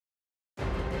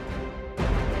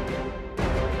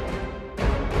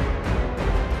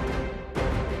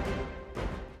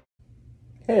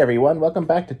Hey everyone, welcome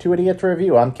back to Two Idiots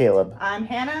Review. I'm Caleb. I'm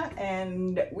Hannah,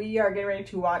 and we are getting ready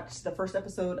to watch the first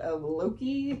episode of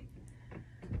Loki.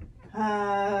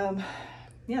 Yeah,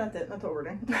 that's it. That's what we're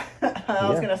doing. I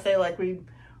was gonna say like we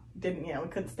didn't, we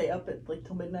couldn't stay up at like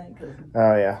till midnight because.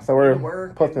 Oh yeah, so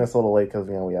we're posting this a little late because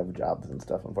we have jobs and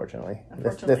stuff. Unfortunately,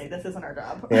 this isn't our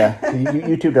job. Yeah,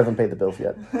 YouTube doesn't pay the bills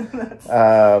yet.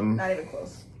 Not even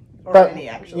close. Or but, any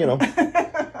actually.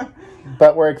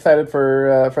 But we're excited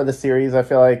for the series. I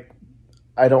feel like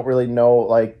I don't really know,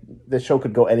 like, this show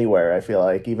could go anywhere, I feel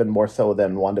like, even more so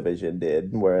than WandaVision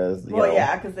did, whereas,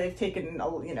 because they've taken,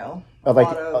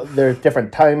 there's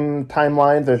different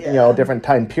timelines, there's, different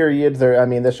time periods,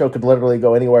 this show could literally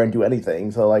go anywhere and do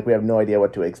anything, so, like, we have no idea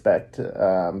what to expect,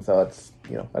 so that's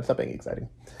something exciting.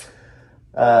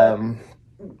 That's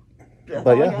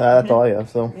all I have,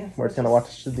 so we're just gonna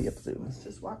watch the episode. Let's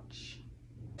just watch.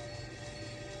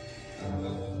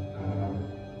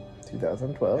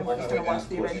 2012. We're just going to watch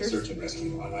the Avengers. Search and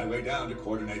rescue. On my way down to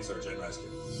coordinate search and rescue.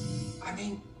 I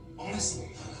mean,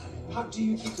 honestly, how do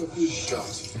you keep your food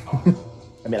shut?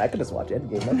 I could just watch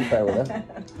Endgame. That'd be fine with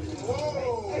that.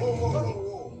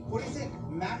 Whoa. What do you think?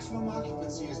 Maximum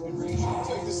occupancy has been reached.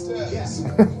 Take the stairs. Yes.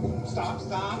 Stop.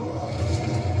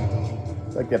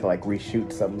 It's like they have to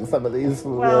reshoot some of these.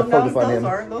 Well, focus on him.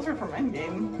 Those are from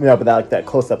Endgame. No, but that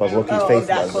close up of Loki's face.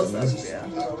 That close up, yeah.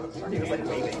 Or he was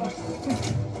waving.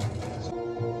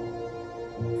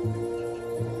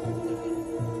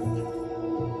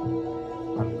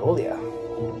 Mongolia.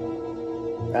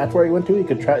 That's where he went to? He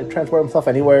could transport himself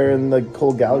anywhere in the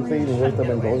whole galaxy and he went to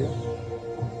Mongolia?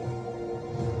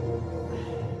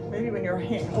 Maybe when you're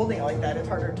holding it like that, it's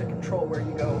harder to control where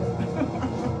you go.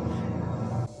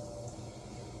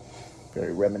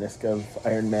 Very reminiscent of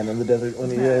Iron Man in the desert when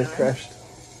he crashed.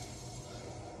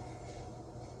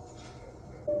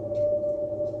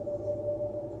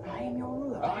 I am your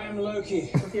ruler. I am Loki.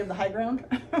 Does he have the high ground?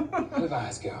 Of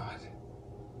Asgard.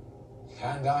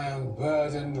 And I am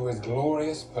burdened with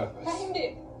glorious purpose.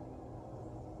 Şimdi,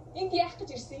 İngi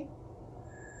yakıtırsın.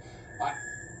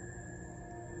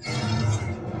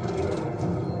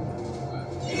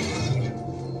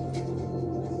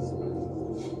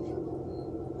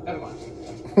 Never mind.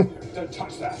 Don't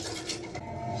touch that.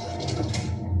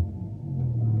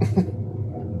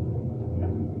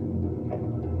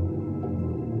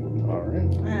 Alright. I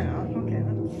don't know. Okay,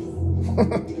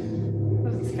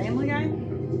 what is this, Family Guy?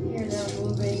 You're now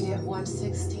moving at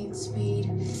 1/16 speed,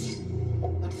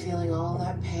 but feeling all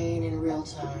that pain in real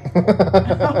time. Oh,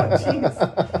 jeez.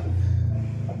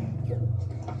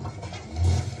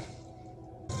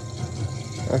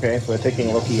 Okay, so they're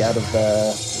taking Loki out of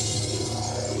that,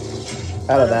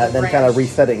 and then kind of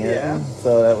resetting it,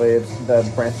 so that way the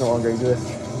branch no longer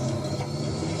exists.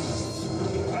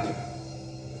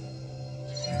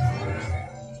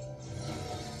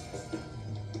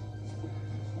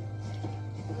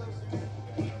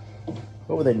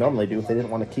 What would they normally do if they didn't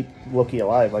want to keep Loki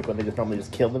alive? Like, would they just normally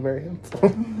just kill the variants?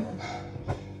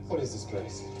 What is this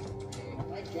place? Is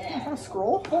that a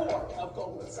scroll?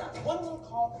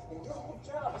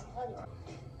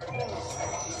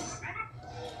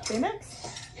 Phoenix?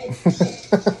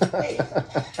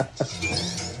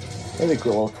 That'd be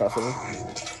cool, crossover.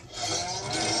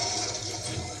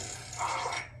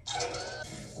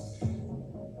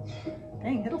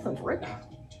 Dang, Hiddleston's rich.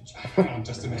 Hang on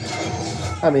just a minute.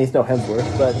 He's no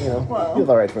Hemsworth, but, he's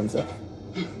alright for himself.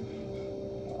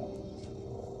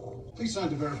 Please sign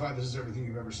to verify this is everything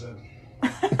you've ever said.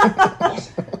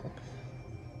 What?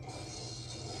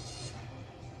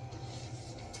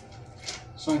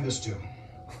 Sign this too.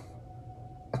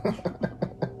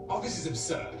 Oh, this is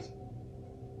absurd.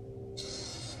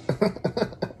 I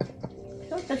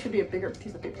feel like that should be a bigger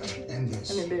piece of paper. And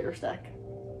this. And a bigger stack.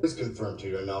 Please confirm to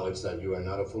your knowledge that you are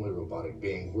not a fully robotic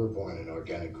being. We're born an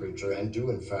organic creature and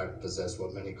do in fact possess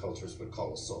what many cultures would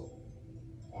call a soul.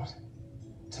 What?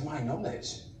 To my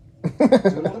knowledge? Do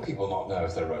a lot of people not know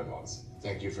if they're robots?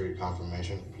 Thank you for your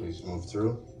confirmation. Please move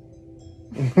through.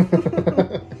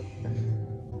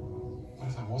 What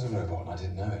if I was a robot and I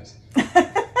didn't know it?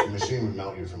 The machine would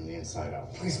melt you from the inside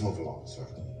out. Please move along, sir.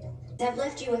 Have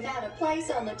left you without a place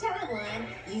on the timeline.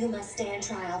 You must stand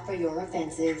trial for your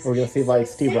offenses. We're gonna see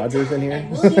Steve Rogers in here.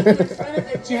 And we'll get you in front of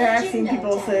a judge I've seen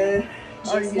people say,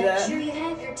 just make sure you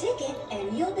have your ticket,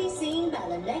 and you'll be seen by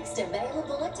the next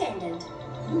available attendant.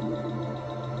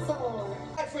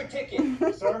 For a ticket,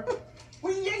 sir.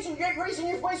 Well, you ain't some great reason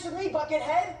you're wasting me,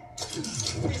 buckethead.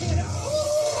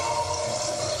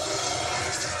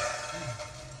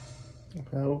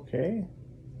 Okay.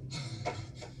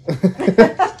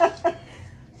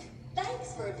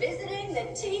 Thanks for visiting the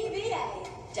TVA.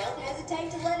 Don't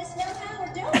hesitate to let us know how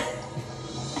we're doing.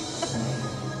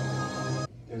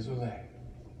 Désolé.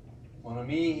 Mon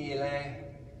ami, il est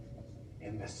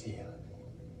imbécile.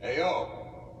 Hey yo,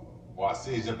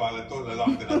 voici, je parle tout le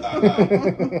langue de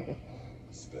Natale.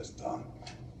 It's best done.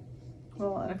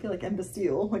 Well, I feel like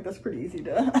imbecile. Like, that's pretty easy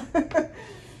to.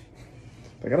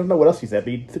 Like, I don't know what else he said,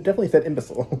 but he definitely said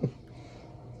imbecile.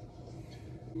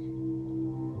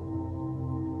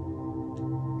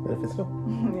 Mephisto?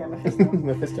 Yeah, Mephisto.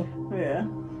 Mephisto? Yeah.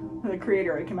 The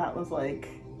creator came out and was like,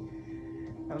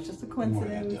 that was just a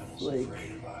coincidence. Like,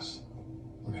 Afraid of us.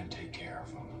 We're gonna take care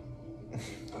of them.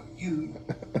 But you.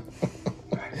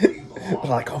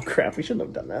 Like, oh crap, we shouldn't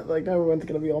have done that. Like, now everyone's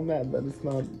gonna be all mad that it's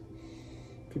not.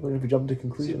 People are gonna be jumping to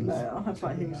conclusions. no, that's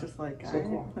why he was just like, So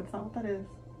cool. that's not what that is.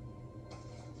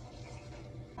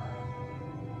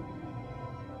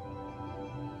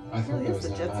 I thought Really there is was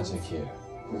the no Jetsons. magic here.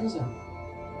 Where is it?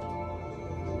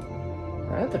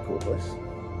 That's a cool place.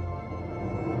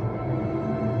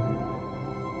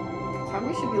 That's how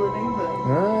we should be living, but.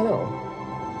 I know.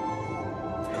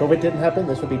 If COVID didn't happen,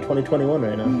 this would be 2021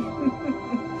 right now.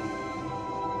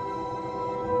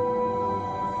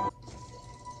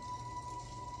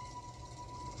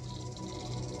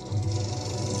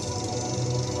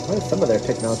 Why does some of their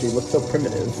technology look so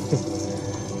primitive?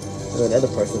 And then other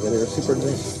parts of it are super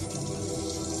advanced.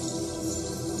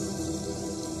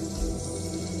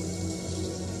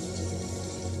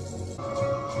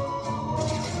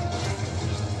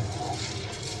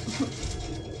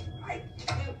 I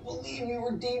can't believe you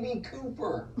were D.B.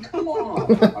 Cooper. Come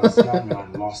on. I was young and I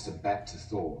lost a bet to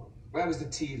Thor. Where was the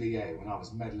TVA when I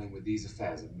was meddling with these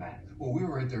affairs of men? Well, we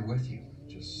were right there with you,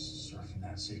 just surfing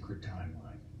that sacred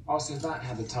timeline. Oh, so that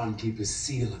had the timekeeper's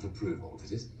seal of approval,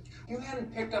 did it? If you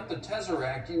hadn't picked up the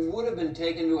Tesseract, you would have been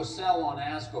taken to a cell on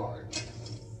Asgard.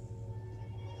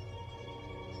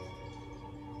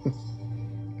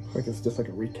 Like it's just like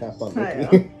a recap on I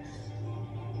Loki.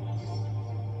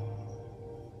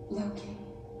 Loki,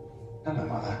 Hello,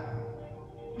 Mother.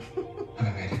 I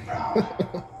made it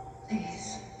proud.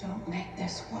 please don't make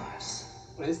this worse.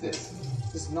 What is this?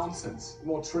 This is nonsense.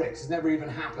 More tricks. It's never even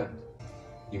happened.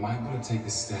 You might want to take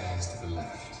the stairs to the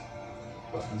left.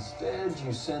 But instead,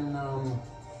 you send them.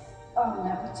 I'll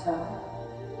never tell.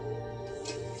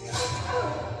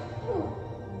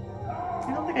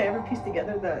 I don't think I ever pieced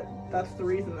together that that's the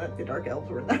reason that the Dark Elves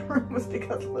were in that room was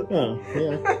because of Loki. Oh,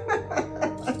 yeah.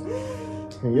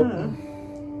 Yep.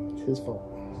 It's his fault.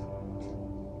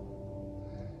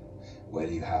 Where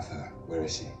do you have her? Where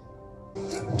is she?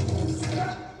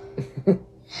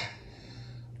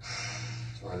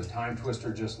 Sorry, the time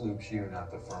twister just loops you,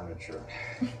 not the furniture.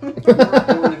 You were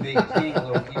born to be king,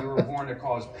 Loki. You were born to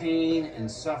cause pain and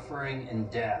suffering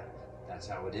and death. That's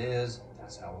how it is.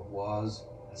 That's how it was.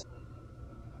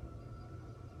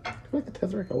 I feel like the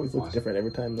Tesseract always looks different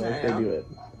every time they do it.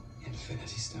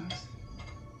 Infinity Stones?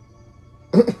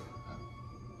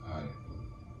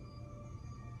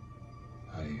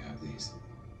 How do you have these?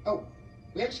 Oh,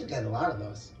 we actually got a lot of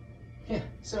those. Yeah,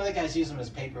 some other guys use them as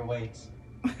paperweights.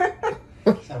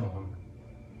 Some of them.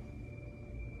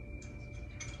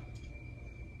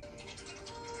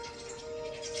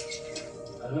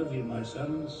 I love you, my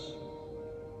sons.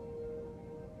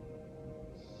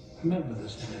 Remember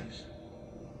this place.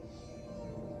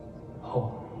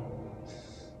 Home.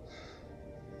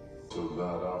 So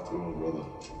bad after all, brother.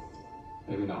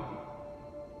 Maybe not.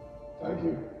 Thank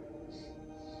you.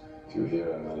 If you're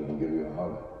here, I might even give you a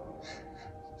hug.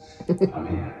 I'm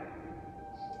here.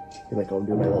 You're like, I'll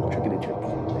do my little trickety trick.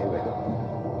 There we go.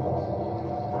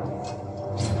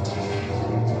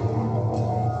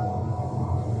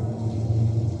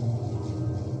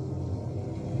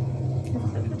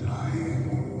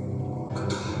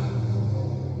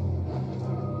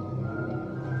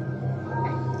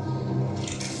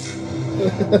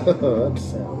 That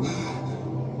sound.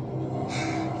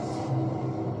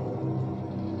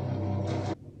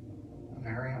 The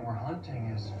variant we're hunting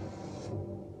is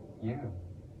you.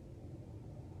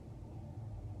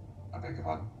 I beg your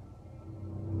pardon?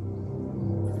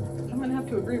 I'm gonna have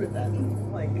to agree with that.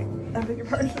 Like, I beg your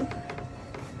pardon.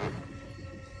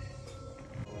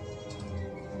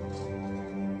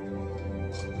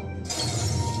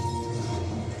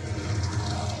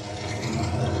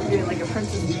 Getting like a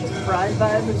Princess Bride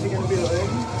vibe, is she gonna be like?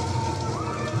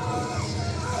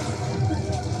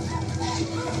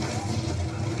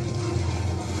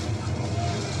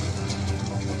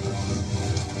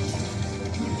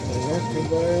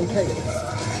 There's our antagonist.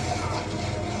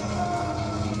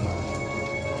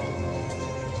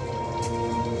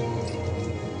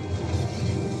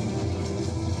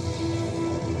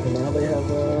 And now they have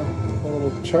a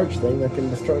little charge thing that can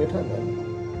destroy a timeline.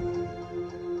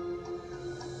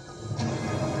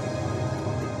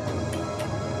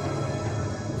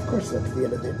 Of course, that's the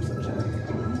end of the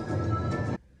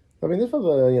episode. I mean, this was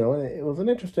it was an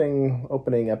interesting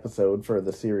opening episode for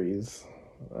the series.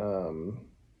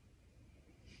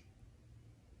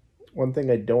 One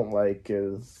thing I don't like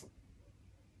is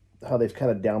how they've kind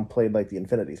of downplayed like the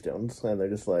Infinity Stones, and they're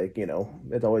just like,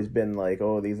 it's always been like,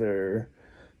 oh, these are,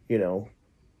 the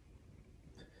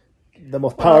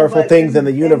most powerful things in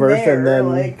the universe, and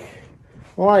then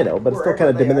well, I know, but it still kind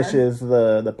of diminishes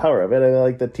the power of it. I mean,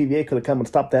 like the TVA could have come and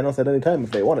stopped Thanos at any time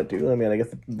if they wanted to. I mean, I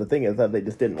guess the thing is that they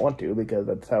just didn't want to because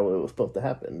that's how it was supposed to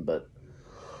happen. But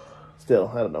still,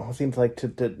 I don't know. It seems like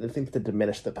it seems to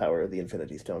diminish the power of the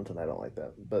Infinity Stones, and I don't like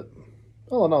that. But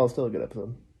all in all, it's still a good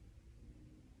episode.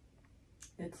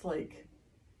 It's like,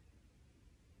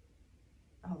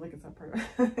 oh, look, it's that part.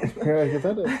 Is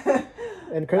that it?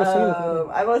 And credits.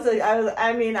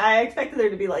 I expected there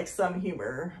to be like some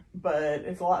humor, but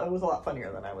it was a lot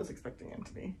funnier than I was expecting it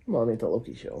to be. Well, I mean, it's a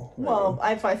Loki show. Well,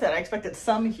 that's why I said I expected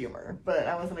some humor, but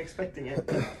I wasn't expecting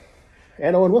it.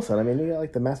 And Owen Wilson. I mean, you got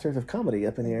like the masters of comedy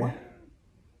up in here. What?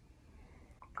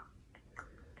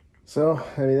 So,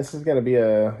 I mean, this is going to be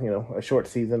a short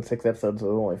season, 6 episodes,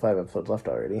 with only 5 episodes left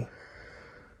already.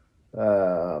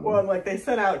 Well, and like they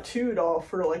sent out 2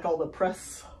 for like all the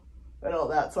press and all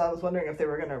that, so I was wondering if they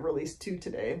were going to release 2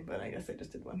 today, but I guess they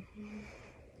just did 1.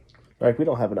 Like, we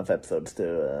don't have enough episodes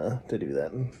to do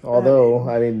that. Although,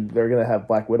 I mean, they're going to have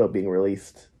Black Widow being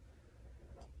released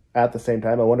at the same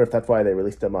time. I wonder if that's why they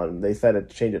released them on. They decided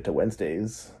to change it to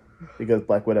Wednesdays because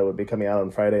Black Widow would be coming out on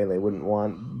Friday, and they wouldn't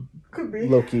want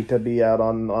Loki to be out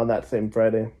on that same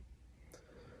Friday.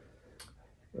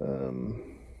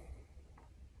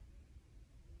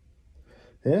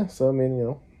 Yeah, so I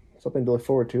mean, something to look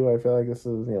forward to. I feel like this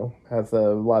is, has a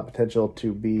lot of potential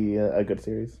to be a good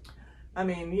series. I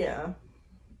mean, yeah.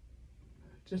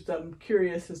 Just I'm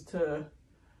curious as to.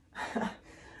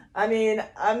 I mean,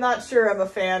 I'm not sure I'm a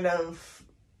fan of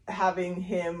having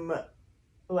him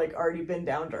like already been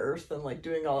down to earth and like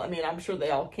doing all. I mean, I'm sure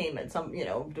they all came at some,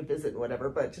 to visit and whatever,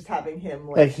 but just having him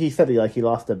like he said he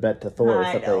lost a bet to Thor or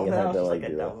something and had to like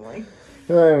do that.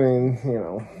 I mean,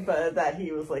 But that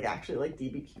he was like actually like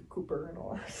DB Cooper and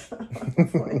all that stuff.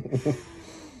 It's like,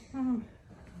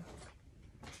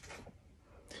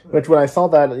 Which when I saw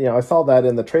that, I saw that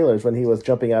in the trailers when he was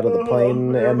jumping out of the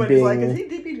plane and being like, is he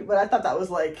DB? But I thought that was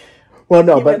like. Well,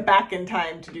 no, he went back in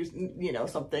time to do,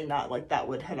 something not like that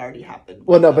had already happened.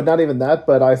 Well, no, but not even that.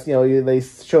 But they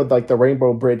showed like the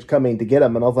Rainbow Bridge coming to get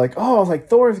him, and I was like,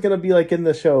 Thor's gonna be like in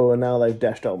the show, and now they've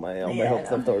dashed all my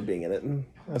hopes of Thor being in it. And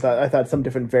I thought some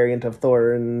different variant of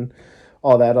Thor and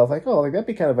all that. I was like, that'd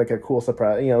be kind of like a cool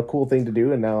surprise, cool thing to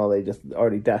do. And now they just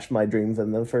already dashed my dreams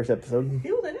in the first episode.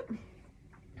 He was in it.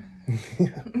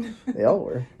 They all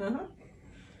were. Uh-huh.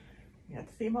 We got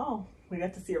to see them all. We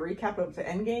got to see a recap of the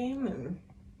Endgame, and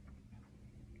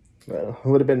it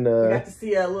would have been. We got to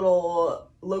see a little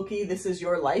Loki, "This Is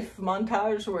Your Life"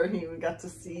 montage where we got to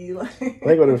see. Like... I think it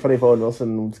would have been funny if Owen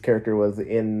Wilson's character was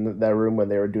in that room when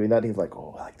they were doing that. He's like,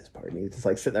 "Oh, I like this part," and he's just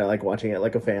like sitting there, like watching it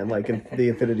like a fan, like in the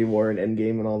Infinity War and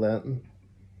Endgame and all that.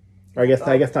 Or I guess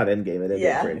not Endgame. It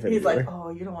yeah, he's like,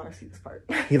 "Oh, you don't want to see this part."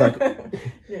 He's like, "Yeah,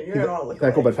 you're gonna want to look."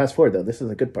 Like, "Oh, but fast forward though, this is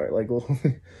a good part." Like, well,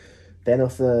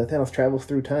 Thanos travels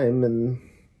through time, and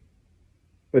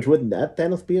which wouldn't that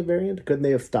Thanos be a variant? Couldn't they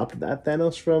have stopped that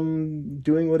Thanos from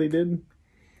doing what he did?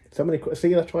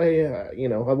 See, that's why I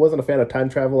wasn't a fan of time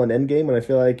travel in Endgame, and I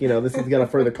feel like this is gonna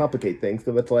further complicate things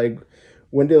because it's like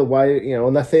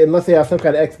unless they have some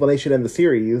kind of explanation in the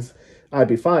series, I'd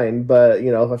be fine. But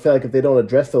I feel like if they don't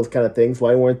address those kind of things,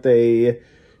 why weren't they?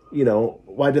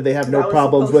 Why did they have no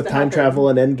problems with time travel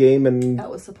in Endgame? And that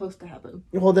was supposed to happen.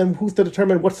 Well, then who's to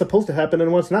determine what's supposed to happen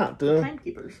and what's not?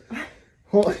 Timekeepers.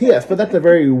 Well, yes, but that's a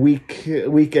very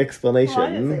weak explanation. Well,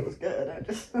 I didn't say it was good.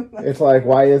 It's like,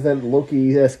 why isn't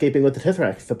Loki escaping with the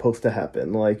Tesseract supposed to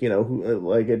happen? Like,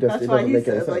 it doesn't make any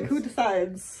sense. Like, who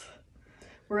decides?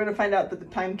 We're gonna find out that the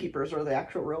Timekeepers are the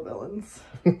actual real villains.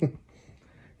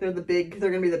 They're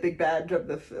gonna be the big badge of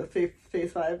the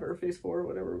phase 5 or phase 4 or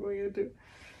whatever we're going to do.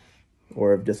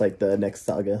 Or just like the next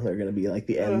saga, they're gonna be like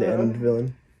the end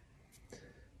villain.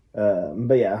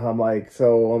 But yeah, I'm like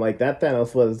that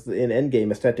Thanos was in Endgame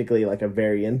is technically like a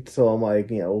variant. So I'm like,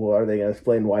 are they gonna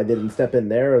explain why they didn't step in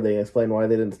there? Or are they gonna explain why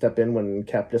they didn't step in when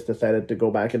Cap just decided to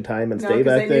go back in time and stay back there?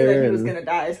 No, because they knew that he was gonna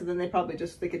die. So then they probably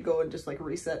they could go and just like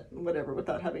reset whatever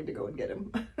without having to go and get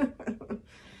him.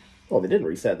 Well, they didn't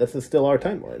reset. This is still our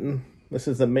timeline. This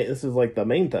is like the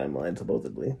main timeline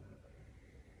supposedly.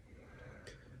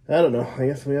 I don't know. I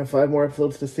guess we have 5 more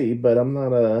episodes to see, but I'm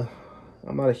not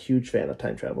a huge fan of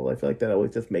time travel. I feel like that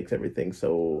always just makes everything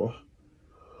so.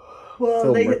 Well,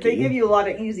 so they murky. give you a lot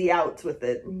of easy outs with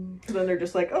it. So then they're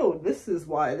just like, oh, this is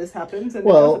why this happens, and it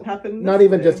Well, doesn't happen. not this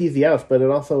even way. just easy outs, but it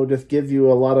also just gives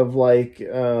you a lot of like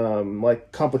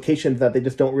complications that they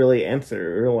just don't really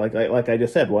answer. Like I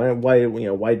just said, why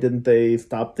didn't they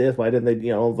stop this? Why didn't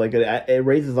they like it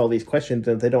raises all these questions,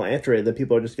 and if they don't answer it, then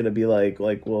people are just going to be like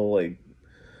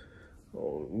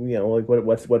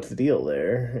what's the deal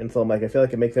there? And so I'm like, I feel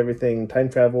like it makes everything time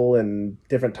travel and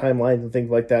different timelines and things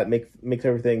like that makes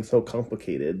everything so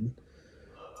complicated.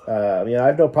 I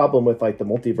have no problem with like the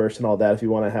multiverse and all that. If you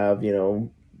want to have,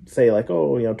 say like,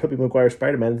 Tobey Maguire's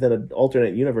Spider-Man is in an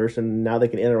alternate universe, and now they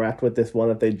can interact with this one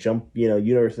if they jump,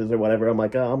 universes or whatever. I'm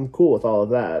like, I'm cool with all of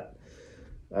that.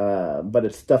 But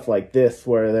it's stuff like this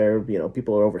where they're,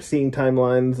 people are overseeing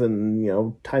timelines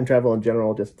and, time travel in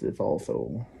general. Just it's all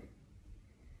so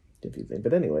confusing.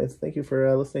 But anyways, thank you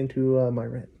for listening to my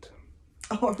rant.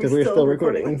 Oh, because we're still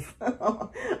recording. I'm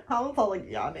all like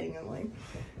yawning and like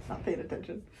not paying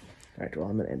attention. All right, well,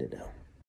 I'm gonna end it now.